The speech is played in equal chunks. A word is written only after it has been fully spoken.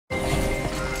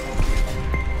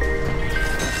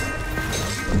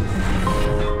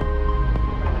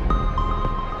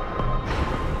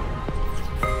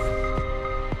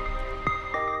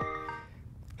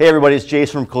Hey everybody, it's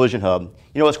Jason from Collision Hub.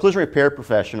 You know, as collision repair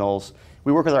professionals,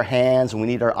 we work with our hands and we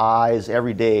need our eyes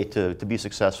every day to be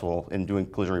successful in doing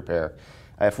collision repair.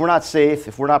 If we're not safe,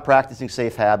 if we're not practicing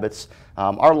safe habits,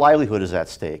 our livelihood is at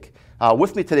stake.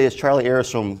 With me today is Charlie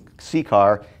Ayers from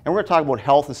CCAR, and we're going to talk about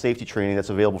health and safety training that's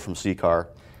available from CCAR.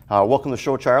 Welcome to the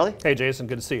show, Charlie. Hey Jason,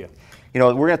 good to see you. You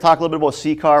know, we're going to talk a little bit about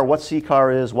CCAR, what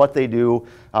CCAR is, what they do,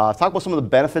 talk about some of the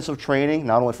benefits of training,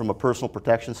 not only from a personal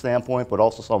protection standpoint, but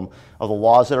also some of the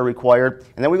laws that are required.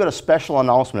 And then we've got a special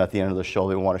announcement at the end of the show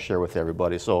that we want to share with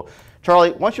everybody. So,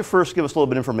 Charlie, why don't you first give us a little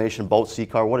bit of information about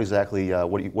CCAR, what exactly,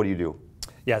 what do you do?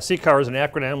 Yeah, CCAR is an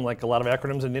acronym, like a lot of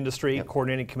acronyms in the industry, yep.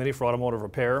 Coordinating Committee for Automotive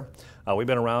Repair. We've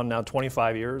been around now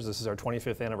 25 years. This is our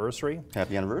 25th anniversary.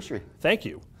 Happy anniversary. Thank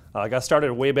you. I got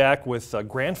started way back with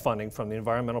grant funding from the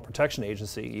Environmental Protection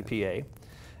Agency, EPA,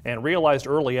 and realized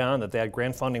early on that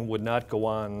grant funding would not go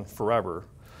on forever.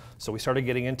 So we started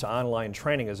getting into online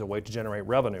training as a way to generate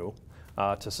revenue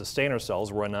to sustain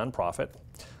ourselves. We're a nonprofit.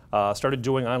 Started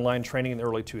doing online training in the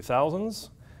early 2000s,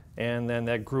 and then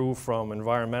that grew from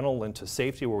environmental into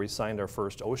safety, where we signed our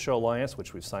first OSHA alliance,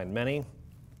 which we've signed many.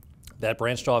 That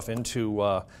branched off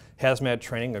into Hazmat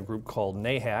training, a group called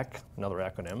NAHAC, another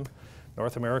acronym.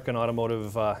 North American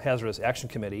Automotive Hazardous Action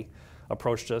Committee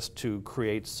approached us to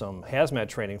create some hazmat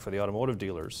training for the automotive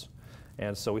dealers.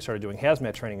 And so we started doing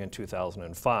hazmat training in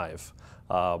 2005.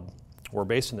 We're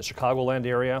based in the Chicagoland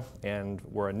area, and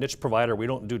we're a niche provider. We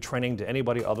don't do training to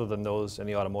anybody other than those in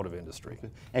the automotive industry.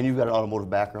 Okay. And you've got an automotive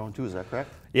background too, is that correct?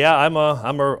 Yeah, I'm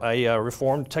a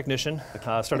reformed technician.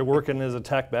 Started working as a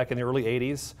tech back in the early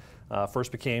 80s.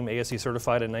 First became ASE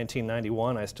certified in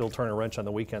 1991. I still turn a wrench on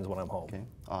the weekends when I'm home. Okay,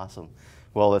 awesome.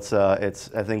 Well, I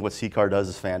think what CCAR does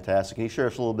is fantastic. Can you share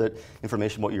us a little bit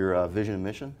information about your vision and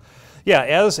mission? Yeah,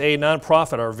 as a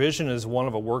nonprofit, our vision is one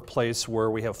of a workplace where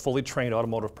we have fully trained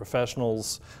automotive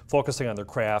professionals focusing on their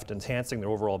craft, enhancing their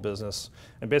overall business,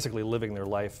 and basically living their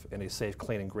life in a safe,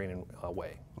 clean, and green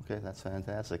way. Okay, that's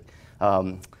fantastic.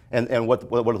 And what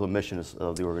are the missions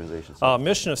of the organization?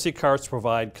 Mission of CCAR is to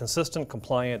provide consistent,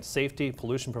 compliant safety,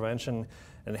 pollution prevention,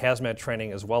 and hazmat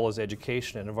training, as well as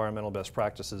education and environmental best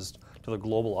practices to the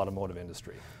global automotive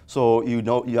industry. So you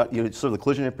serve the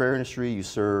collision repair industry, you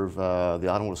serve the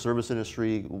automotive service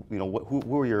industry. You know,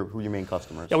 who are your main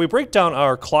customers? Yeah, we break down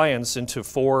our clients into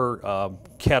four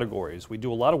categories. We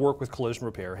do a lot of work with collision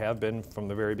repair, have been from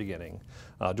the very beginning.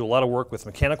 Do a lot of work with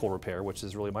mechanical repair, which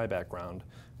is really my background,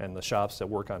 and the shops that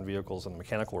work on vehicles on the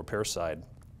mechanical repair side.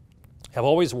 Have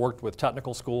always worked with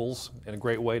technical schools in a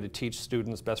great way to teach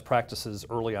students best practices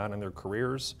early on in their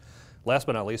careers. Last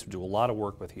but not least, we do a lot of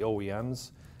work with the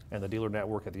OEMs and the dealer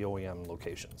network at the OEM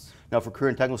locations. Now, for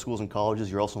current technical schools and colleges,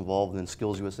 you're also involved in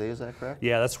Skills USA, is that correct?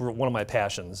 Yeah, that's one of my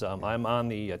passions. I'm on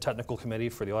the technical committee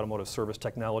for the Automotive Service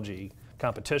Technology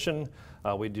Competition.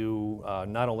 We do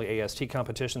not only AST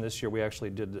competition this year, we actually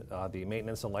did the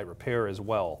maintenance and light repair as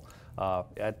well.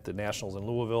 At the Nationals in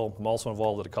Louisville. I'm also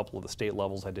involved at a couple of the state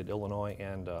levels. I did Illinois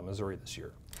and Missouri this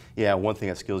year. Yeah, one thing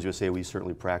at Skills USA, we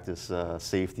certainly practice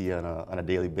safety on a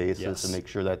daily basis, yes. And make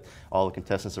sure that all the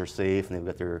contestants are safe and they've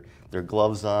got their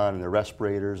gloves on and their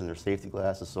respirators and their safety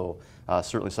glasses. So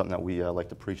certainly something that we like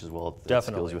to preach as well at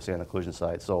Skills USA on the collision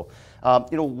side. So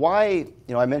you know,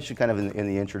 I mentioned kind of in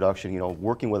the introduction, you know,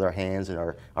 working with our hands and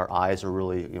our eyes are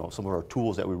really, you know, some of our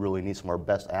tools that we really need, some of our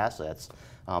best assets.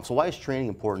 So why is training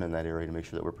important in that area to make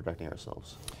sure that we're protecting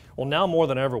ourselves? Well, now more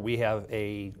than ever, we have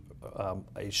a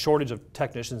shortage of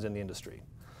technicians in the industry.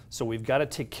 So we've got to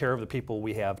take care of the people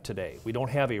we have today. We don't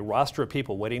have a roster of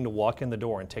people waiting to walk in the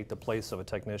door and take the place of a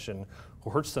technician who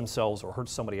hurts themselves or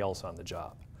hurts somebody else on the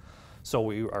job. So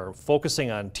we are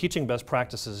focusing on teaching best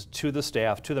practices to the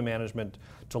staff, to the management,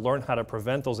 to learn how to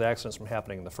prevent those accidents from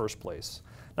happening in the first place.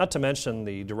 Not to mention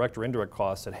the direct or indirect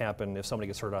costs that happen if somebody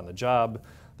gets hurt on the job,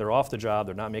 they're off the job,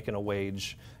 they're not making a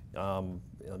wage, you know,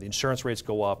 the insurance rates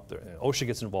go up, OSHA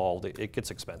gets involved, it gets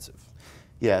expensive.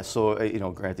 Yeah, so you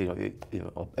know, granted, you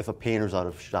know, if a painter's out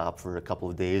of shop for a couple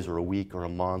of days or a week or a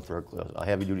month, or a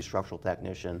heavy-duty structural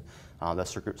technician, that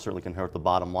certainly can hurt the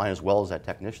bottom line as well as that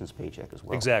technician's paycheck as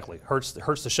well. Exactly, hurts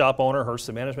the shop owner, hurts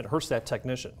the management, hurts that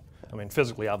technician. I mean,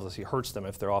 physically, obviously, hurts them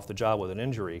if they're off the job with an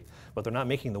injury, but they're not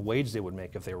making the wage they would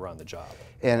make if they were on the job.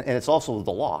 And it's also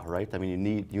the law, right? I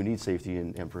mean, you need safety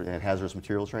and hazardous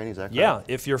material training. Is that correct? Yeah,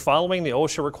 if you're following the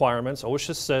OSHA requirements,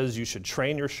 OSHA says you should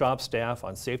train your shop staff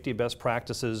on safety best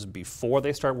practices before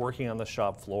they start working on the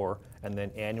shop floor, and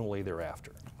then annually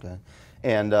thereafter. Okay.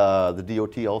 And the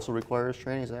DOT also requires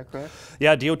training, is that correct?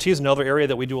 Yeah, DOT is another area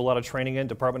that we do a lot of training in,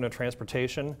 Department of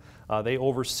Transportation. They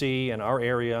oversee in our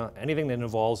area anything that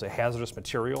involves a hazardous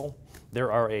material.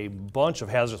 There are a bunch of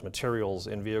hazardous materials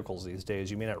in vehicles these days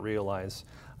you may not realize.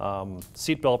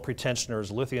 seatbelt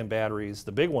pretensioners, lithium batteries.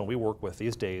 The big one we work with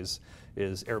these days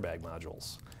is airbag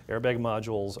modules. Airbag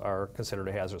modules are considered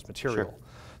a hazardous material. Sure.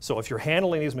 So if you're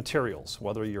handling these materials,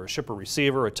 whether you're a shipper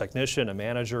receiver, a technician, a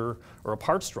manager, or a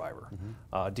parts driver,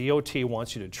 DOT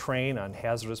wants you to train on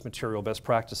hazardous material best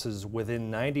practices within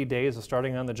 90 days of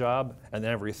starting on the job, and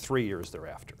then every 3 years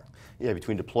thereafter. Yeah,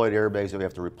 between deployed airbags that we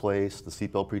have to replace, the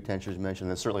seatbelt pretensioners mentioned,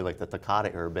 and certainly like the Takata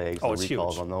airbags, the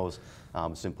recalls on those,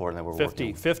 it's important that we're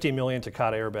working. 50 million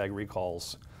Takata airbag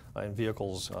recalls in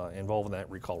vehicles involved in that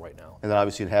recall right now. And then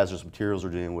obviously in hazardous materials, we're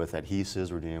dealing with adhesives,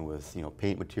 we're dealing with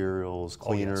paint materials,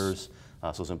 cleaners.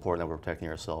 So it's important that we're protecting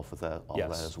ourselves with that, all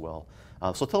that as well.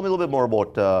 So tell me a little bit more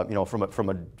about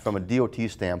from a DOT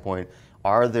standpoint.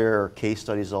 Are there case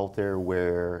studies out there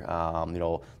where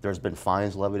there's been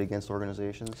fines levied against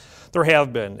organizations? There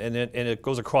have been, and it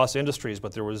goes across industries.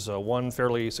 But there was one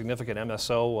fairly significant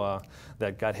MSO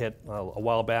that got hit a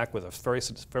while back with a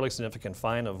fairly significant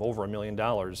fine of over $1 million.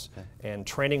 And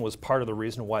training was part of the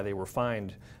reason why they were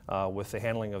fined with the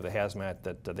handling of the hazmat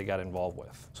that they got involved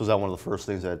with. So is that one of the first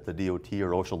things that the DOT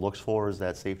or OSHA looks for? Is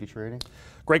that safety training?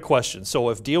 Great question. So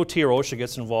if DOT or OSHA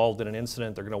gets involved in an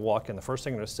incident, they're going to walk in. The first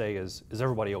thing they're going to say is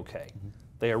everybody okay?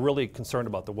 They are really concerned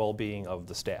about the well-being of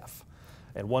the staff.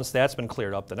 And once that's been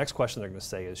cleared up, the next question they're going to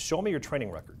say is, show me your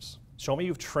training records. Show me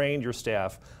you've trained your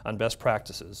staff on best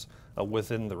practices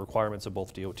within the requirements of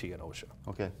both DOT and OSHA.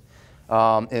 Okay.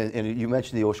 And you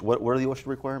mentioned the OSHA. What are the OSHA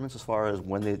requirements as far as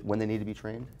when they need to be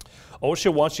trained?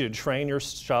 OSHA wants you to train your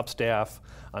shop staff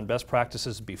on best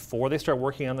practices before they start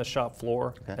working on the shop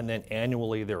floor, and then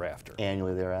annually thereafter.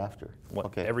 Annually thereafter.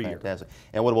 Okay, every year. Fantastic.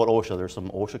 And what about OSHA? There's some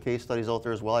OSHA case studies out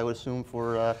there as well, I would assume,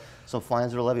 for some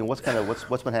fines that are levied.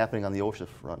 What's been happening on the OSHA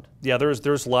front? Yeah,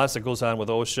 there's lots that goes on with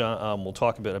OSHA. We'll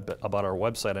talk a bit about our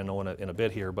website, I know, in a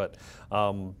bit here, but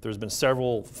there's been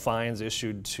several fines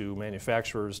issued to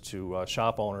manufacturers, to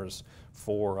shop owners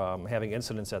for having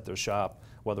incidents at their shop,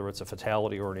 whether it's a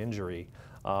fatality or an injury.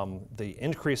 The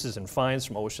increases in fines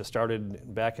from OSHA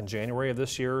started back in January of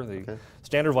this year. The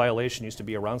standard violation used to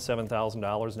be around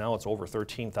 $7,000. Now it's over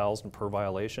 $13,000 per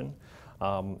violation.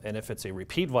 And if it's a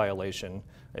repeat violation,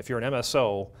 if you're an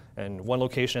MSO and one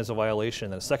location has a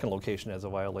violation and a second location has a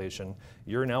violation,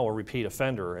 you're now a repeat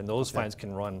offender, and those fines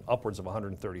can run upwards of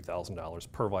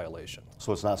 $130,000 per violation.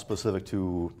 So it's not specific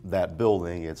to that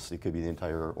building, it could be the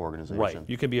entire organization. Right.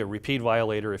 You can be a repeat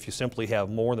violator if you simply have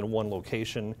more than one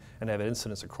location and have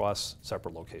incidents across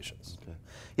separate locations. Okay.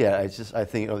 Yeah, I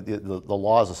think the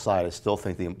laws aside, I still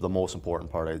think the most important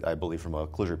part, I believe, from a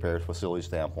collision repair facility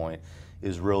standpoint,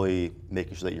 is really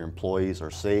making sure that your employees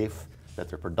are safe, that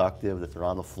they're productive, that they're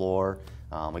on the floor.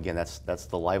 Again, that's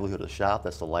the livelihood of the shop,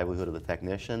 that's the livelihood of the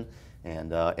technician,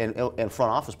 and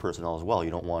front office personnel as well.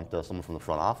 You don't want someone from the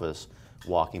front office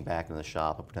walking back into the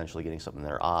shop and potentially getting something in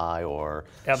their eye or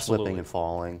slipping and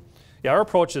falling. Yeah, our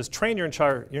approach is train your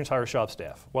entire shop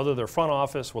staff, whether they're front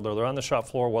office, whether they're on the shop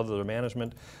floor, whether they're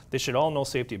management. They should all know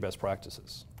safety best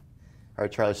practices. All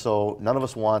right, Charlie, so none of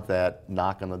us want that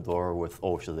knock on the door with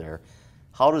OSHA there.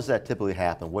 How does that typically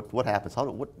happen? What happens?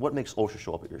 What makes OSHA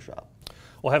show up at your shop?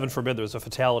 Well, heaven forbid there's a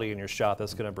fatality in your shop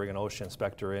that's going to bring an OSHA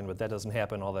inspector in, but that doesn't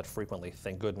happen all that frequently,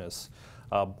 thank goodness.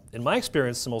 In my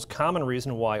experience, the most common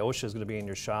reason why OSHA is going to be in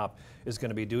your shop is going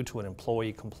to be due to an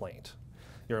employee complaint.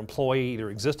 Your employee, your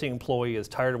existing employee, is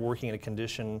tired of working in a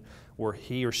condition where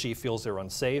he or she feels they're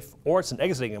unsafe, or it's an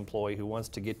exiting employee who wants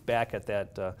to get back at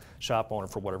that shop owner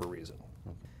for whatever reason.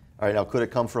 All right, now could it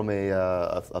come from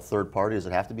a third party? Does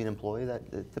it have to be an employee that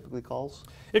it typically calls?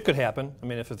 It could happen. I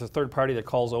mean, if it's a third party that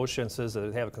calls OSHA and says that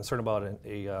they have a concern about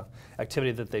an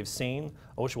activity that they've seen,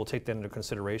 OSHA will take that into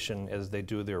consideration as they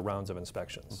do their rounds of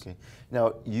inspections. Okay.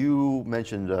 Now, you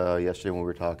mentioned yesterday when we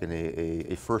were talking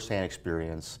a first-hand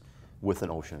experience with an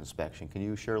OSHA inspection. Can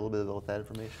you share a little bit about that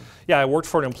information? Yeah, I worked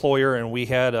for an employer, and we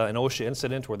had an OSHA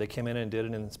incident where they came in and did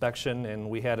an inspection, and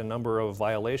we had a number of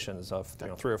violations, of 3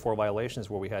 or 4 violations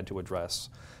where we had to address.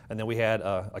 And then we had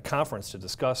a conference to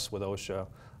discuss with OSHA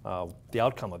the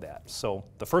outcome of that. So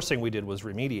the first thing we did was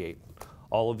remediate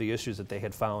all of the issues that they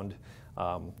had found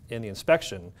in the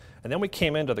inspection. And then we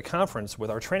came into the conference with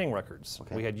our training records.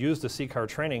 Okay. We had used the CCAR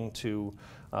training to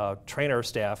train our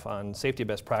staff on safety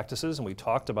best practices, and we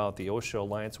talked about the OSHA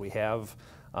alliance we have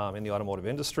in the automotive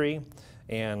industry,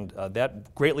 and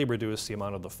that greatly reduced the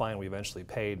amount of the fine we eventually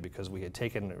paid because we had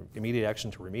taken immediate action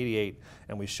to remediate,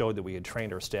 and we showed that we had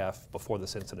trained our staff before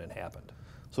this incident happened.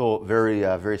 So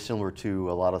very similar to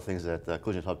a lot of things that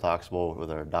Collision Hub talks about with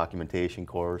our documentation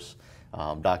course.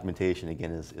 Documentation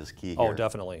again is key here. Oh,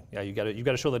 definitely. Yeah, you got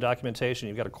to show the documentation.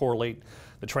 You've got to correlate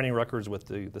the training records with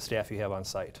the staff you have on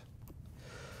site.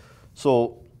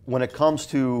 So when it comes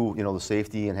to the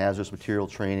safety and hazardous material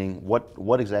training,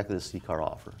 what exactly does CCAR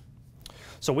offer?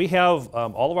 So we have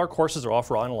all of our courses are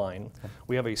offered online.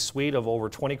 We have a suite of over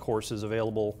 20 courses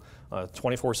available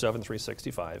 24/7,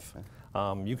 365.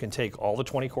 You can take all the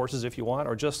 20 courses if you want,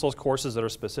 or just those courses that are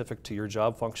specific to your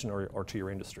job function or to your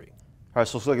industry. All right,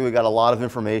 so it looks like we've got a lot of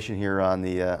information here on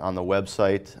the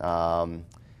website.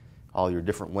 All your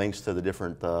different links to the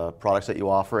different products that you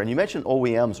offer, and you mentioned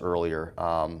OEMs earlier.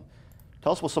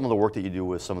 Tell us about some of the work that you do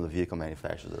with some of the vehicle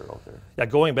manufacturers that are out there. Yeah,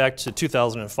 going back to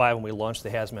 2005 when we launched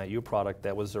the Hazmat U product,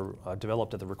 that was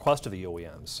developed at the request of the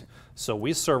OEMs. So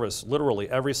we service literally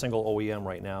every single OEM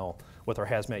right now with our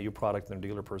Hazmat U product and their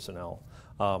dealer personnel.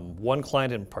 One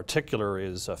client in particular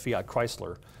is Fiat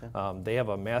Chrysler. They have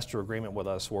a master agreement with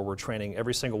us where we're training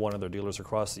every single one of their dealers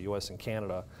across the US and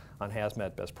Canada on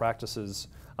hazmat best practices.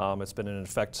 It's been in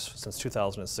effect since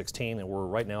 2016, and we're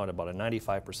right now at about a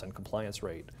 95% compliance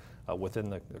rate within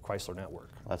the Chrysler network.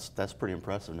 That's pretty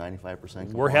impressive, 95%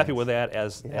 compliance. We're happy with that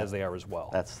as they are as well.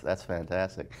 That's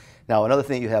fantastic. Now, another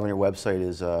thing you have on your website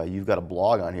is you've got a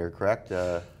blog on here, correct?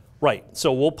 Right.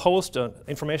 So we'll post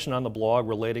information on the blog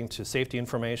relating to safety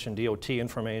information, DOT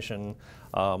information,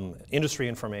 industry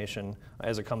information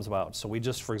as it comes about. So we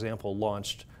just, for example,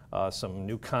 launched some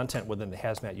new content within the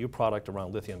Hazmat U product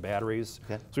around lithium batteries.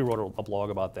 Okay. So we wrote a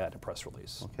blog about that in a press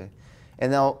release. Okay.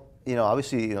 And now,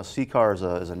 obviously,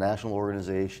 CCAR is a national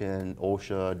organization,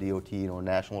 OSHA, DOT,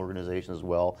 national organization as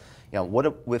well.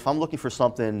 If I'm looking for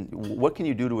something, what can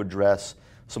you do to address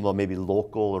some of the maybe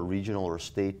local or regional or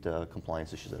state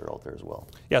compliance issues that are out there as well?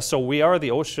 Yeah, so we are the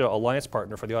OSHA Alliance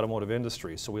partner for the automotive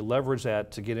industry, so we leverage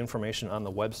that to get information on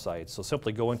the website. So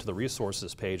simply go into the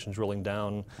resources page and drilling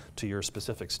down to your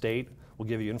specific state will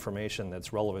give you information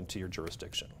that's relevant to your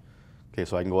jurisdiction. Okay,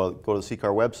 so I can go to the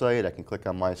CCAR website, I can click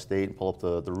on my state and pull up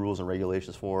the rules and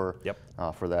regulations for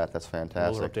that. That's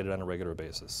fantastic. Those are updated on a regular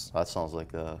basis. That sounds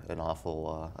like an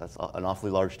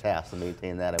awfully large task to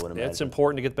maintain that, I would imagine. It's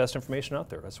important to get the best information out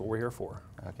there. That's what we're here for.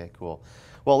 Okay, cool.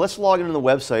 Well, let's log into the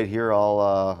website here.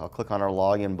 I'll click on our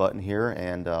login button here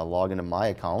and log into my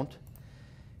account.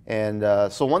 And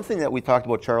so one thing that we talked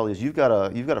about, Charlie, is you've got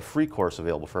a free course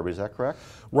available for everybody. Is that correct?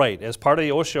 Right. As part of the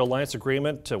OSHA Alliance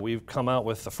agreement, we've come out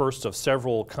with the first of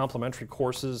several complimentary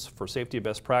courses for safety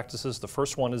best practices. The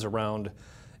first one is around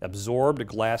absorbed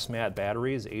glass mat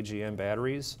batteries, AGM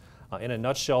batteries. In a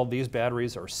nutshell, these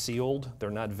batteries are sealed. They're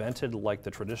not vented like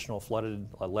the traditional flooded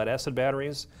lead acid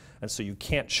batteries, and so you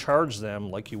can't charge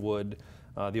them like you would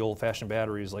the old-fashioned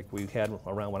batteries like we had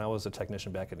around when I was a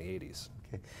technician back in the 80s.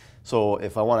 Okay. So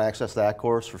if I want to access that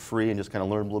course for free and just kind of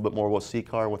learn a little bit more about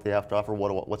CCAR, what they have to offer,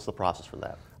 what's the process for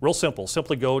that? Real simple.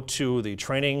 Simply go to the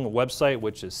training website,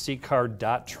 which is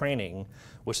ccar.training,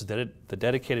 which is the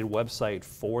dedicated website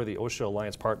for the OSHA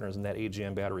Alliance partners in that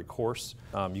AGM battery course.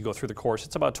 You go through the course.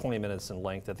 It's about 20 minutes in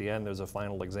length. At the end, there's a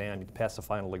final exam. You pass the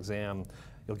final exam,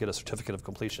 you'll get a certificate of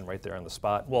completion right there on the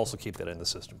spot. We'll also keep that in the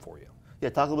system for you. Yeah,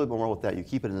 talk a little bit more about that. You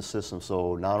keep it in the system,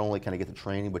 so not only can I get the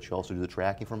training, but you also do the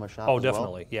tracking from my shop Oh, as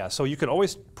definitely, well? Yeah. So you can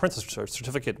always print the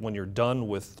certificate when you're done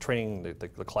with training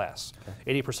the class.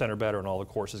 Okay. 80% or better in all the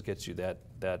courses gets you that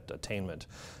attainment.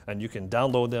 And you can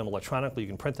download them electronically, you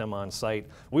can print them on site.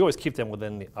 We always keep them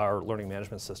within our learning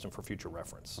management system for future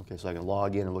reference. Okay, so I can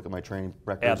log in and look at my training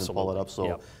records and pull it up.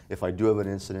 So if I do have an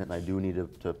incident and I do need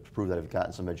to prove that I've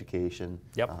gotten some education,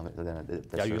 then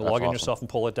you can log in yourself and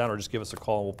pull it down, or just give us a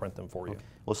call and we'll print them for you. Okay.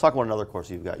 Well, let's talk about another course.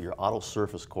 You've got your auto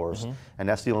surface course, and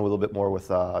that's dealing with a little bit more with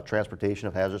transportation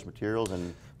of hazardous materials,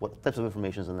 and what types of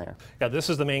information is in there? Yeah, this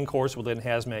is the main course within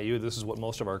Hazmat U. This is what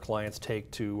most of our clients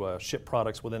take to ship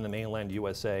products within the mainland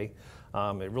USA.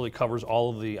 It really covers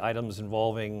all of the items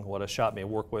involving what a shop may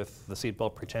work with: the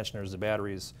seatbelt pretensioners, the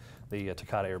batteries, the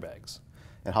Takata airbags.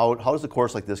 And how does a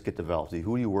course like this get developed?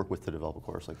 Who do you work with to develop a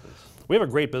course like this? We have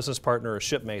a great business partner, a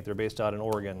Shipmate. They're based out in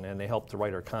Oregon, and they help to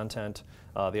write our content.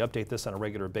 They update this on a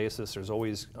regular basis. There's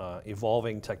always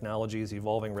evolving technologies,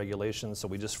 evolving regulations. So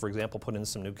we just, for example, put in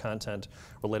some new content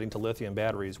relating to lithium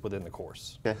batteries within the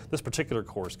course. Okay. This particular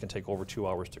course can take over 2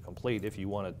 hours to complete if you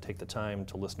want to take the time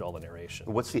to listen to all the narration.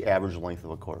 What's the average length of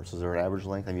a course? Is there an average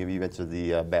length? I mean, you went to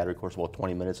the battery course about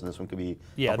 20 minutes, and this one could be...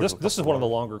 Yeah, this is one of the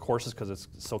longer courses because it's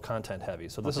so content heavy.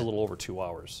 So this is a little over 2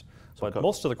 hours. But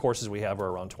most of the courses we have are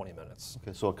around 20 minutes.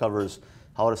 Okay, so it covers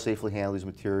how to safely handle these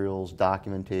materials,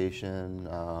 documentation,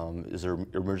 is there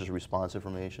emergency response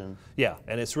information? Yeah,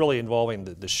 and it's really involving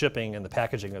the shipping and the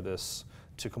packaging of this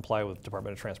to comply with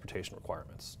Department of Transportation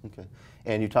requirements. Okay,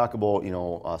 and you talk about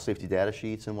safety data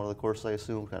sheets in one of the courses, I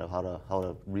assume, kind of how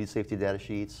to read safety data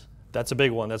sheets. That's a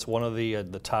big one. That's one of the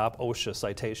top OSHA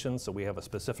citations. So we have a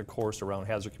specific course around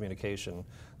hazard communication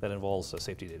that involves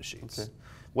safety data sheets. Okay.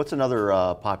 What's another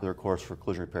popular course for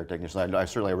collision repair technicians? I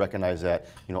certainly recognize that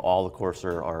all the courses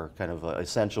are kind of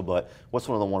essential, but what's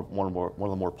one of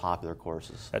the more popular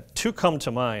courses? Two come to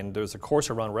mind. There's a course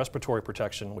around respiratory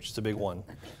protection, which is a big one.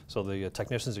 So the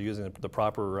technicians are using the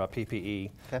proper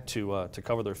PPE to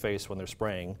cover their face when they're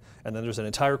spraying. And then there's an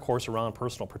entire course around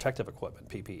personal protective equipment,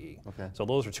 PPE. So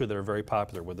those are two that are very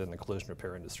popular within the collision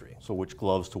repair industry. So which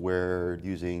gloves to wear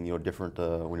using different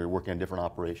when you're working on different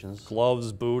operations?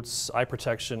 Gloves, boots, eye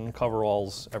protection,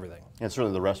 coveralls, everything. And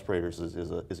certainly the respirators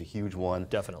is a huge one.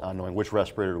 Definitely. Knowing which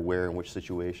respirator to wear in which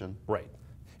situation. Right.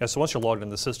 Yeah, so once you're logged in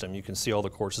the system, you can see all the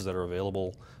courses that are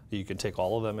available. You can take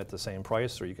all of them at the same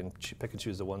price, or you can pick and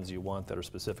choose the ones you want that are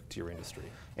specific to your industry.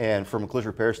 And from a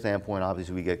collision repair standpoint,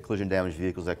 obviously we get collision damaged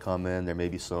vehicles that come in. There may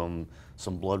be some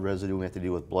blood residue. We have to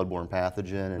deal with bloodborne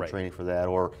pathogen and training for that,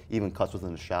 or even cuts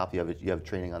within the shop. You have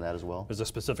training on that as well? There's a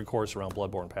specific course around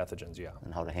bloodborne pathogens, yeah.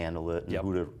 And how to handle it, and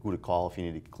who to call if you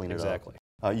need to clean it up. Exactly.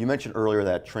 You mentioned earlier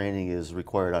that training is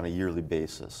required on a yearly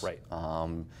basis. Right.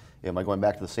 Am I going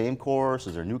back to the same course?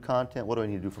 Is there new content? What do I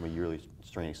need to do from a yearly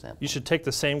training standpoint? You should take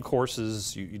the same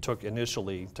courses you took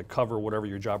initially to cover whatever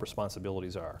your job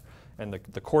responsibilities are. And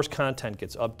the course content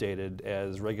gets updated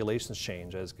as regulations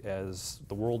change, as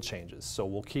the world changes. So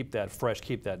we'll keep that fresh,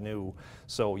 keep that new.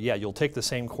 So yeah, you'll take the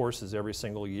same courses every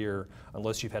single year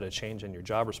unless you've had a change in your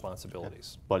job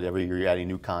responsibilities. But every year you're adding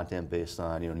new content based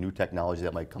on new technology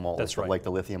that might come out. That's right. Like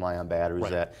the lithium-ion batteries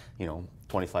that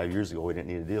 25 years ago we didn't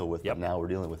need to deal with, but now we're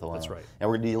dealing with them. That's right. And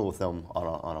we're dealing with them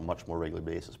on a much more regular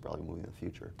basis, probably moving in the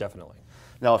future. Definitely.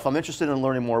 Now, if I'm interested in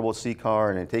learning more about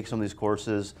C-Car and take some of these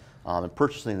courses and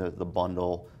purchasing the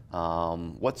bundle,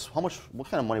 what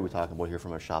kind of money are we talking about here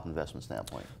from a shop investment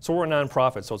standpoint? So we're a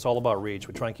nonprofit, so it's all about reach.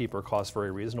 We try and keep our costs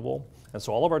very reasonable. And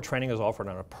so all of our training is offered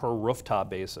on a per rooftop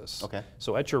basis. Okay.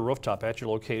 So at your rooftop, at your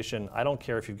location, I don't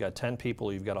care if you've got 10 people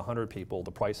or you've got 100 people,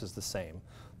 the price is the same.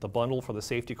 The bundle for the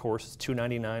safety course is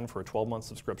 $299 for a 12-month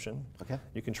subscription. Okay.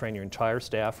 You can train your entire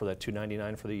staff for that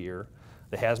 $299 for the year.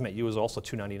 The Hazmat U is also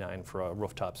 $299 for a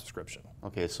rooftop subscription.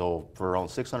 Okay, so for around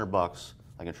 $600,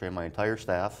 I can train my entire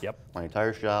staff, my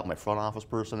entire shop, my front office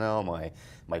personnel, my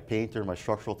painter, my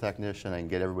structural technician. I can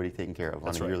get everybody taken care of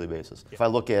on a yearly basis. If I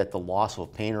look at the loss of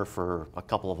a painter for a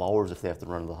couple of hours if they have to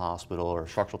run to the hospital, or a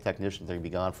structural technician, they can be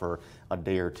gone for a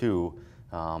day or two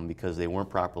because they weren't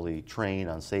properly trained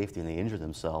on safety and they injured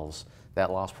themselves, that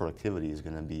lost productivity is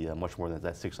going to be much more than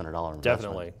that $600 investment.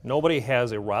 Definitely. Nobody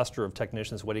has a roster of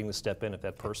technicians waiting to step in if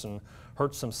that person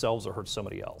hurts themselves or hurts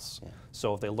somebody else.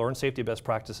 So if they learn safety best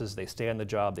practices, they stay on the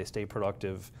job, they stay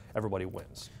productive, everybody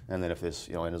wins. And then if this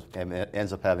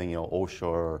ends up having OSHA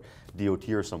or DOT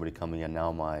or somebody coming in,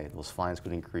 now those fines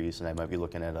could increase, and I might be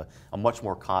looking at a much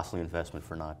more costly investment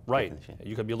for not. Right.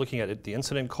 You could be looking at the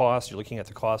incident cost, you're looking at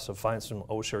the cost of fines from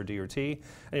OSHA or DOT, and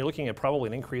you're looking at probably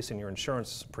an increase in your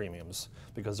insurance premiums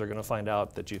because they're going to find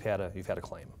out that you've had a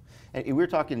claim. And we were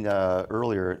talking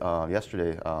earlier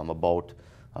yesterday about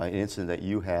an incident that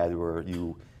you had where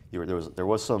there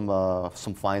was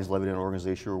some fines levied in an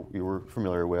organization you were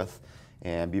familiar with.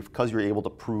 And because you were able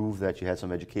to prove that you had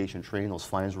some education training, those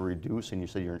fines were reduced, and you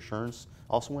said your insurance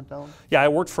also went down? Yeah, I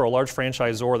worked for a large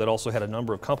franchisor that also had a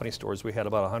number of company stores. We had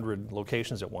about 100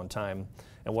 locations at one time,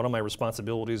 and one of my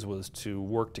responsibilities was to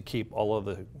work to keep all of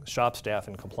the shop staff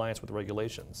in compliance with the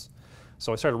regulations.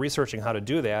 So I started researching how to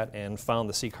do that and found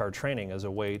the C-Car training as a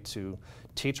way to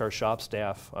teach our shop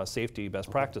staff safety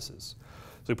best practices.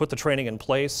 So we put the training in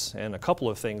place, and a couple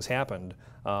of things happened.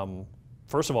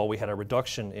 First of all, we had a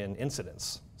reduction in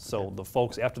incidents. So the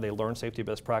folks, after they learned safety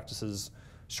best practices,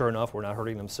 sure enough, were not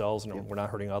hurting themselves and were not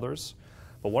hurting others.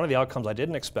 But one of the outcomes I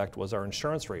didn't expect was our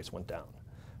insurance rates went down.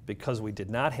 Because we did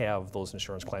not have those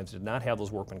insurance claims, did not have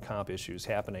those workman comp issues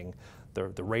happening,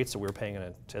 the rates that we were paying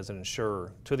as an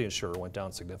insurer to the insurer went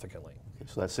down significantly. Okay,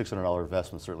 so that $600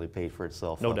 investment certainly paid for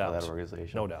itself no doubt. For that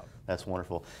organization. No doubt. That's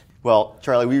wonderful. Well,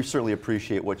 Charlie, we certainly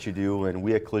appreciate what you do, and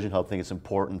we at Collision Hub think it's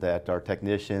important that our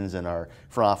technicians and our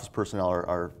front office personnel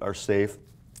are safe.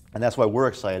 And that's why we're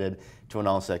excited to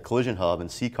announce that Collision Hub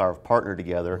and C-Car have partnered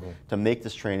together to make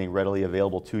this training readily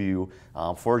available to you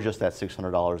for just that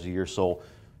 $600 a year. So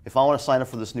if I want to sign up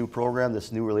for this new program,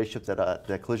 this new relationship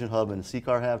that Collision Hub and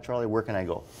C-Car have, Charlie, where can I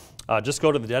go? Just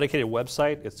go to the dedicated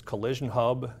website. It's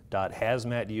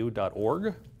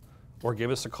collisionhub.hazmatu.org, or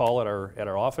give us a call at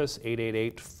our office,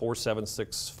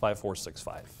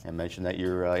 888-476-5465. And mention that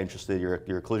you're interested, you're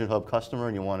a Collision Hub customer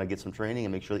and you want to get some training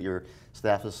and make sure that your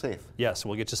staff is safe. Yes,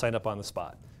 we'll get you signed up on the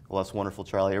spot. Well, that's wonderful,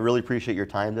 Charlie. I really appreciate your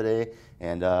time today.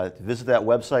 And visit that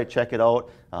website, check it out.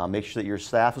 Make sure that your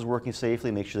staff is working safely.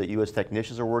 Make sure that you as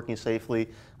technicians are working safely.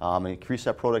 Increase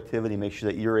that productivity. Make sure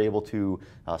that you're able to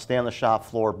stay on the shop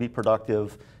floor, be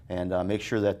productive, and make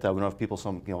sure that we don't have people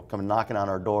come knocking on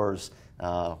our doors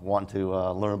wanting to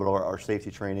learn about our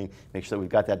safety training. Make sure that we've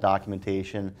got that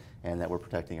documentation and that we're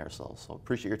protecting ourselves. So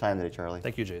appreciate your time today, Charlie.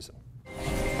 Thank you, Jason.